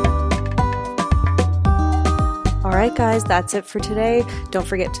 All right, guys, that's it for today. Don't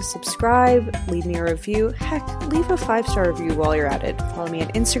forget to subscribe, leave me a review. Heck, leave a 5-star review while you're at it. Follow me on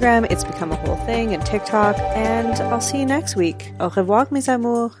Instagram. It's become a whole thing, and TikTok. And I'll see you next week. Au revoir, mes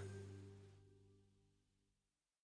amours.